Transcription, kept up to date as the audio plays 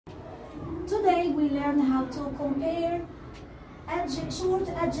Today we learn how to compare short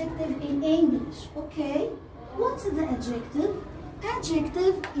adjective in English. Okay, what is the adjective?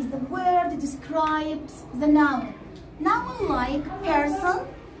 Adjective is the word that describes the noun. Noun like person,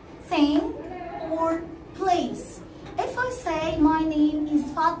 thing, or place. If I say my name is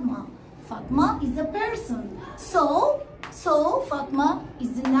Fatma, Fatma is a person. So Fatma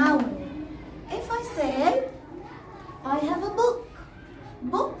is the noun. If I say I have a book,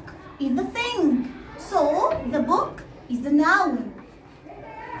 book is the thing. So the book is the noun.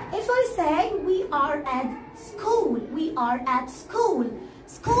 If I say we are at school, we are at school.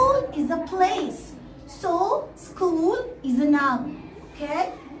 School is a place. So school is a noun.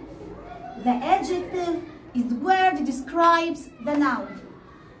 Okay? The adjective is the word that describes the noun.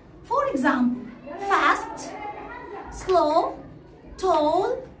 For example, fast, slow,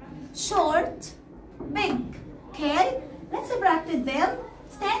 tall, short, big. Okay? Let's practice them.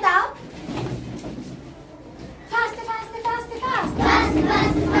 Stand up. Fast, fast, fast, fast. Fast,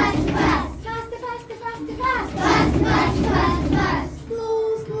 fast, fast, fast. Fast, fast, fast, fast. Fast, fast, fast, fast. Slow,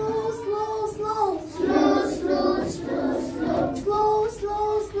 slow, slow, slow. Slow, slow, slow, slow. Slow, slow,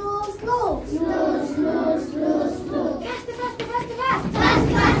 slow, slow. Slow, slow, slow, slow. Fast, fast, fast, fast. Fast,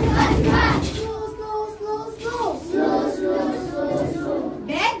 fast, fast, fast. Slow, slow, slow, slow. Slow, slow, slow, slow.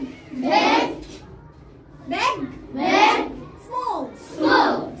 Big, Big, big, big, small,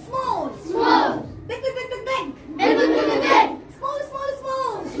 small, small, small. big, big, big, big, big. Big, big, big, big, big. Small, small,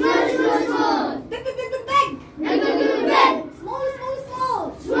 small. Small, small, small. Big, big, big, big, big. Big, big, big, big. Small, small, small.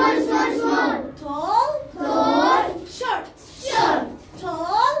 Small, small, small. Tall, Tall, short. short,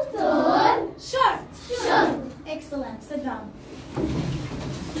 Tall, tall, short. short. Excellent. Sit down.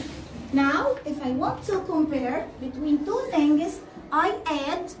 Now, if I want to compare between two things, I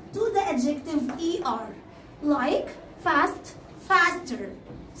add to the adjective er, like fast, faster,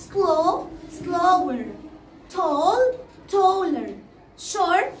 slow, slower, tall, taller,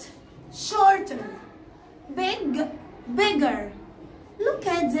 short, shorter, big, bigger. Look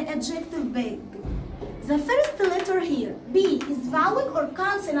at the adjective big. The first letter here, B, is vowel or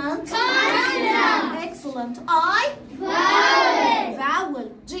consonant? Consonant. Excellent. I? Vowel.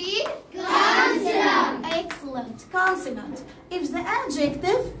 Vowel. G? Consonant. Excellent. Consonant. If the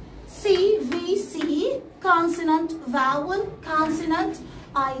adjective C, V, C, consonant, vowel, consonant,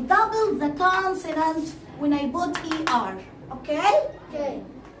 I double the consonant when I put ER. Okay? Okay.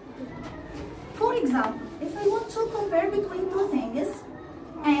 For example, if I want to compare between two things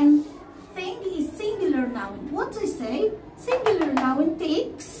and thing is singular noun, what I say? Singular noun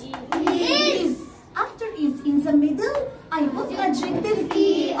takes Is. After is in the middle, I put adjective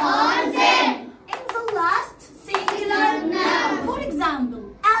ER then. in the last singular Noun. For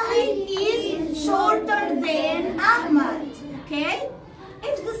example, Ali is shorter than Ahmad. Okay?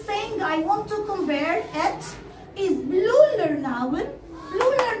 If the thing I want to compare it is plural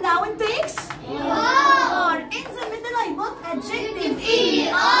noun takes ER. In the middle I put adjective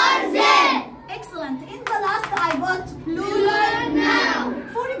ER then. Excellent. In the last I put plural Noun.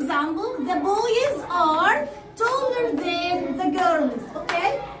 For example, the boys are taller than the girls.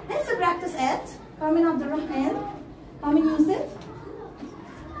 Okay? Let's practice it. Come in, Abdurrahman. Come in, Yusuf.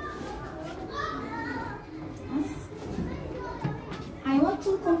 Yes. I want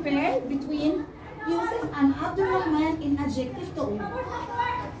to compare between Yusuf and Abdurrahman in adjective tone.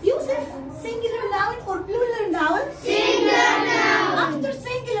 Yusuf, singular noun or plural noun? Singular noun. After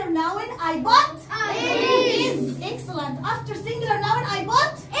singular noun, I put Is. Excellent. After singular noun, I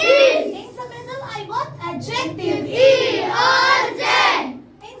put Is. In the middle, I put adjective ER then.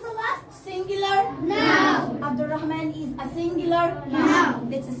 In the last, singular Noun. Abdurrahman is a singular Noun.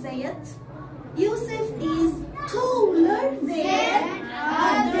 Let's say it. Yusuf is taller than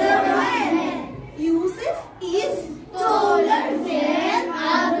Abdurrahman. Yusuf is taller than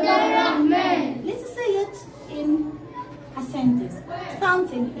Abdurrahman. Let's say it in a sentence.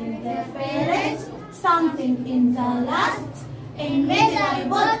 Something in the first, something in the last. In middle, I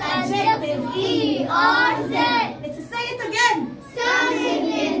put adjective ER then. Let's say it again. Something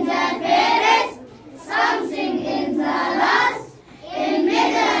in the first, something in the last. In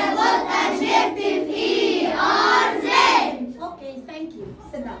middle, I put adjective ER then. Okay, thank you.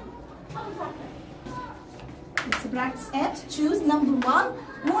 Sit down. Let's practice it. Choose number one.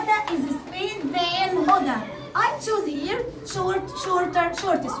 Mona is spelled than Huda. I choose here short, shorter,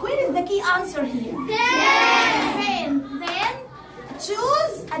 shortest. Where is the key answer here? Then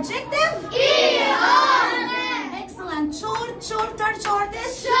choose adjective ER. Excellent. Short, shorter,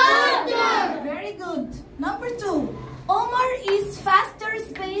 shortest. Shorter. Very good. Number two. Omar is faster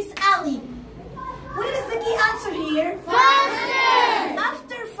space Ali. What is the key answer here? Faster.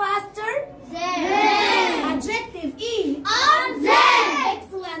 After faster,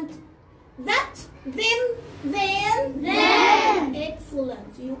 Then.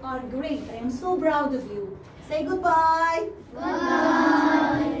 Excellent. You are great. I am so proud of you. Say goodbye.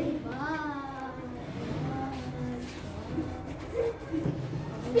 Bye.